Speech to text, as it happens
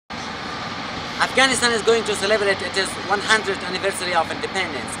Afghanistan is going to celebrate its 100th anniversary of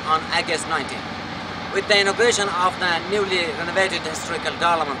independence on August 19, with the inauguration of the newly renovated historical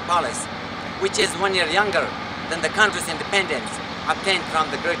Darul Aman Palace, which is 1 year younger than the country's independence obtained from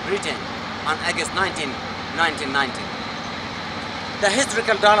the Great Britain on August 19, 1990. The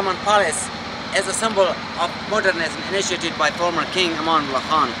historical Darul Aman Palace is a symbol of modernism initiated by former King Amanullah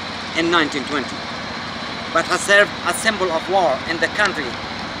Khan in 1920, but has served as symbol of war in the country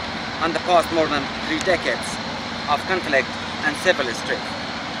on the past more than 3 decades of conflict and civil strife.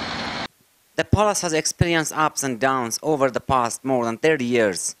 The palace has experienced ups and downs over the past more than 30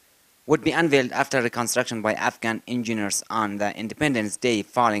 years, would be unveiled after reconstruction by Afghan engineers on the Independence Day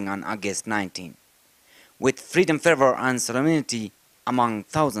falling on August 19, with freedom fervor and solemnity among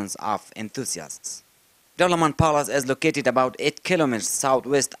thousands of enthusiasts. Darul Aman Palace is located about 8 kilometers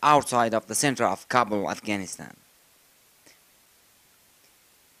southwest outside of the center of Kabul, Afghanistan.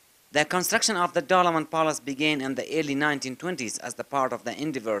 The construction of the Darul Aman Palace began in the early 1920s as the part of the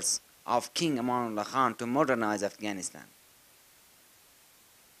endeavors of King Amanullah Khan to modernize Afghanistan.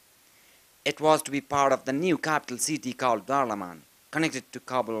 It was to be part of the new capital city called Darul Aman, connected to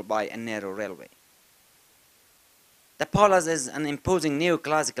Kabul by a narrow railway. The palace is an imposing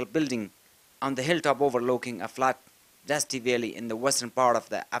neoclassical building on the hilltop overlooking a flat, dusty valley in the western part of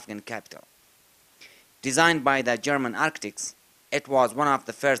the Afghan capital. Designed by the German architects, it was one of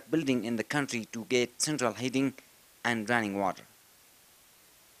the first buildings in the country to get central heating and running water.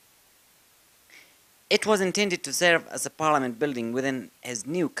 It was intended to serve as a parliament building within his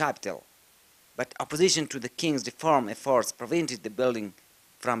new capital, but opposition to the king's reform efforts prevented the building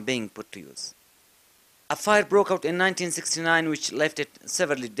from being put to use. A fire broke out in 1969 which left it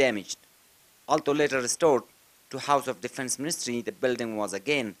severely damaged. Although later restored to House of Defense Ministry, the building was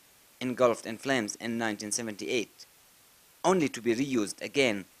again engulfed in flames in 1978. Only to be reused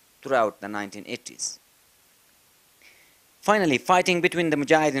again throughout the 1980s. Finally, fighting between the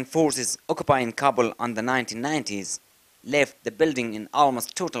Mujahideen forces occupying Kabul in the 1990s left the building in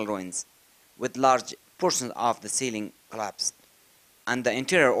almost total ruins, with large portions of the ceiling collapsed and the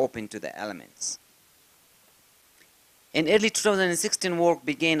interior open to the elements. In early 2016, work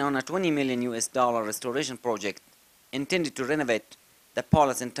began on a $20 million restoration project intended to renovate the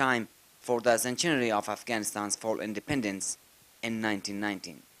palace in time for the centenary of Afghanistan's full independence in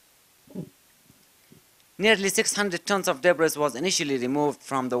 1919. Nearly 600 tons of debris was initially removed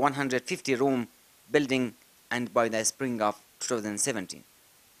from the 150-room building, and by the spring of 2017,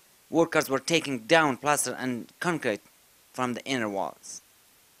 workers were taking down plaster and concrete from the inner walls.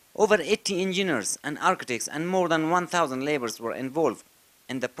 Over 80 engineers and architects and more than 1,000 laborers were involved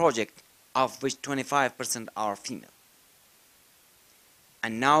in the project, of which 25% are female.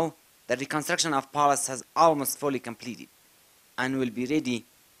 And now, the reconstruction of palace has almost fully completed and will be ready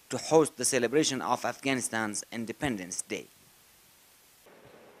to host the celebration of Afghanistan's Independence Day.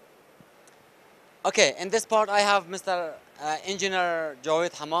 Okay, in this part I have Mr. Engineer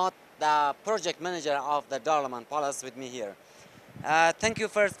Jawed Hamad, the project manager of the Darul Aman Palace, with me here. Thank you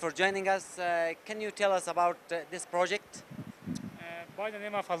first for joining us. Can you tell us about this project? By the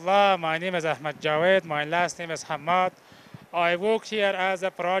name of Allah, my name is Ahmad Jawed, my last name is Hamad. I work here as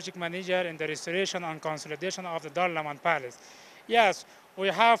a project manager in the restoration and consolidation of the Darul Aman Palace. Yes, we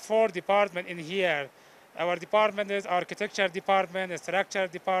have 4 departments in here. Our department is architecture department, structure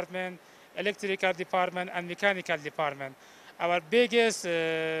department, electrical department, and mechanical department. Our biggest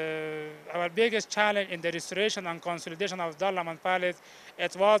challenge in the restoration and consolidation of Darul Aman Palace,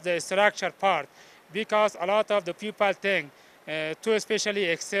 it was the structure part, because a lot of the people think, too especially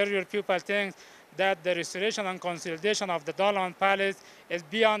exterior people think, that the restoration and consolidation of the Darul Aman Palace is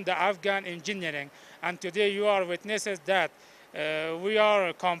beyond the Afghan engineering. And today you are witnesses that we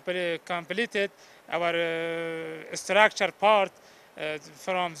are completed our structure part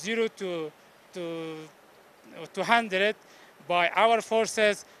from 0 to 200 by our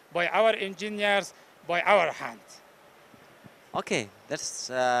forces, by our engineers, by our hands. Okay, that's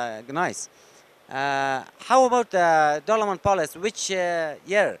nice. How about the Darul Aman Palace? Which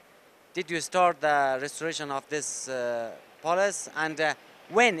year did you start the restoration of this palace, and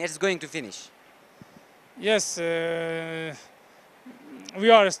when it's going to finish? Yes, we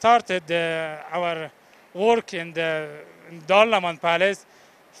are started our work in the Darul Aman Palace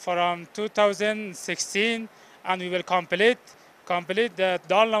from 2016, and we will complete the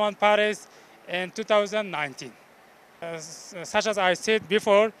Darul Aman Palace in 2019. Such as I said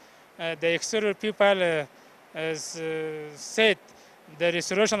before, the exterior people said the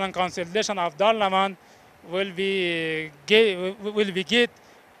restoration and consolidation of Darul Aman will be good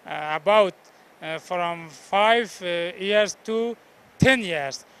about from 5 years to 10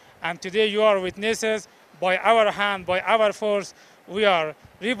 years. And today you are witnesses, by our hand, by our force, we are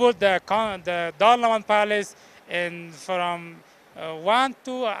rebuilt the Darul Aman Palace in from 1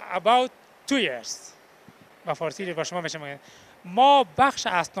 to about 2 years. با فارسی با شما میشه ما بخش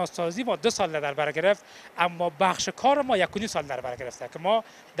اسنادسازی ما 2 سال در بر گرفت، اما بخش کار ما 1.5 سال در بر گرفته که ما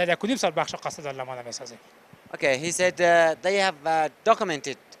در 1.5 سال بخش قصد دارالمان میسازیم. Okay, he said they have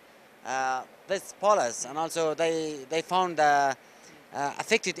documented this palace, and also they found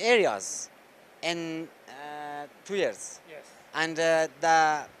affected areas in 2 years. Yes. And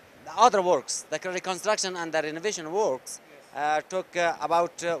the other works, the reconstruction and the renovation works, took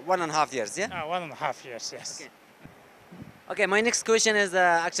about 1.5 years. Yeah. 1.5 years. Yes. Okay. Okay. My next question is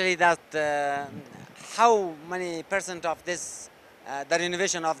actually that how many percent of this the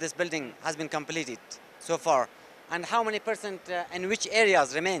renovation of this building has been completed so far, and how many percent in which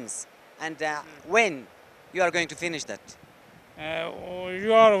areas remains, and when you are going to finish that?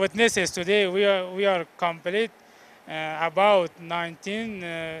 You are witnesses today. We are complete about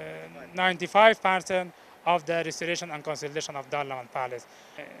 95% of the restoration and consolidation of Darul Aman Palace.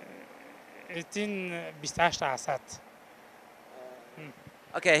 28%.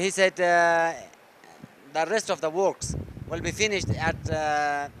 Okay, he said the rest of the works will be finished at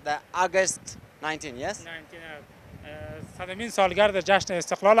the August 19. Yes. 19 سالگرد جشن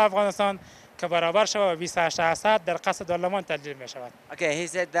استقلال افغانستان که برابر شود و 28% در قصد دارالمان تجلیل می شود. Okay, he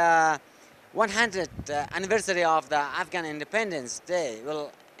said the 100th anniversary of the Afghan Independence Day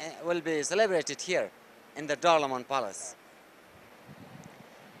will be celebrated here in the Darul Aman Palace.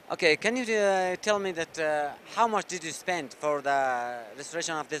 Okay, can you tell me that how much did you spend for the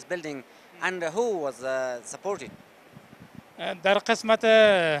restoration of this building, and who was supported? در قسمت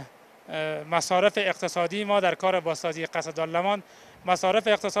مصارف اقتصادی ما در کار بازسازی قصد دارالمان، مصارف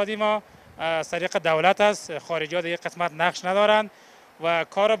اقتصادی ما از طریق دولت است، خارجی ها در یک قسمت نقش ندارند و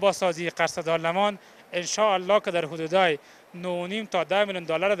کار بازسازی قصد دارالمان ان شاء الله که در حدودای 9.5 تا 10 میلیون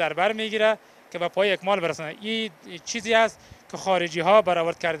دلار در بر میگیره که به پای اکمال برسونه. این چیزی است که خارجی ها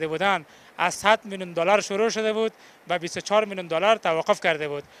برآورد کرده بودند، از 100 میلیون دلار شروع شده بود و 24 میلیون دلار توقف کرده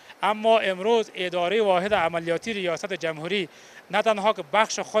بود. اما امروز اداره واحد عملیاتی ریاست جمهوری نه تنها که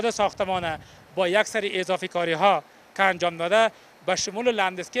بخش خود ساختمان با یک سری اضافی کاری ها که انجام داده، به شمول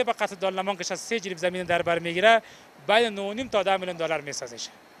لندسکیپ قصد دارالمان که 3 جریب زمین در بر میگیره، بین 9.5 تا 10 میلیون دلار میسازه.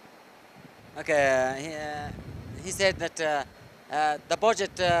 Okay, he said that the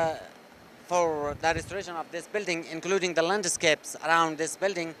budget for the restoration of this building, including the landscapes around this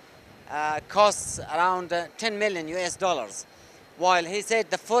building, costs around 10 million US dollars, while he said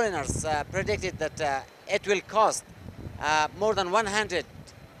the foreigners predicted that it will cost more than 100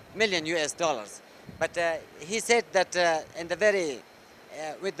 million US dollars. But he said that in the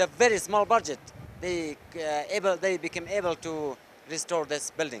with the very small budget, they became able to restore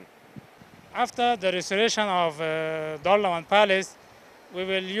this building. After the restoration of Darul Aman Palace, we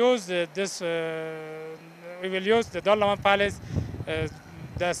will use the Darul Aman Palace,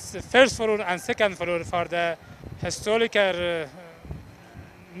 the first floor and second floor for the historical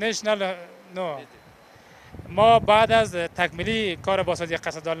national. ما بعد از تکمیلی کار بازسازی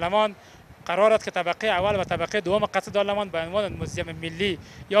قصد دارالمان قرار است که طبقه اول و طبقه دوم قصد دارالمان به عنوان موزیم ملی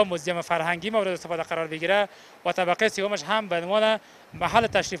یا موزیم فرهنگی مورد استفاده قرار بگیره و طبقه سومش هم به عنوان محل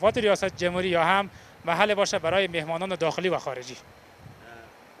تشریفات ریاست جمهوری یا هم محل باشه برای مهمانان داخلی و خارجی.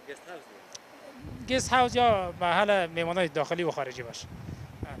 گست هاوس یا محل مهمانان داخلی و خارجی باشه.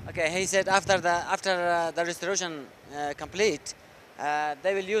 Okay, he said after the restoration complete,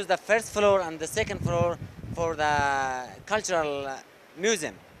 they will use the first floor and the second floor for the cultural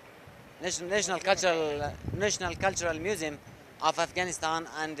museum, National Cultural Museum of Afghanistan,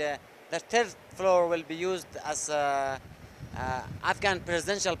 and the third floor will be used as Afghan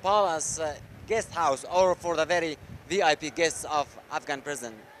Presidential Palace guest house, or for the very VIP guests of Afghan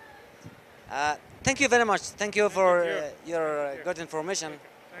president. Thank you very much. Thank you for your good information.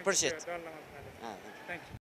 Appreciate it. Thank you.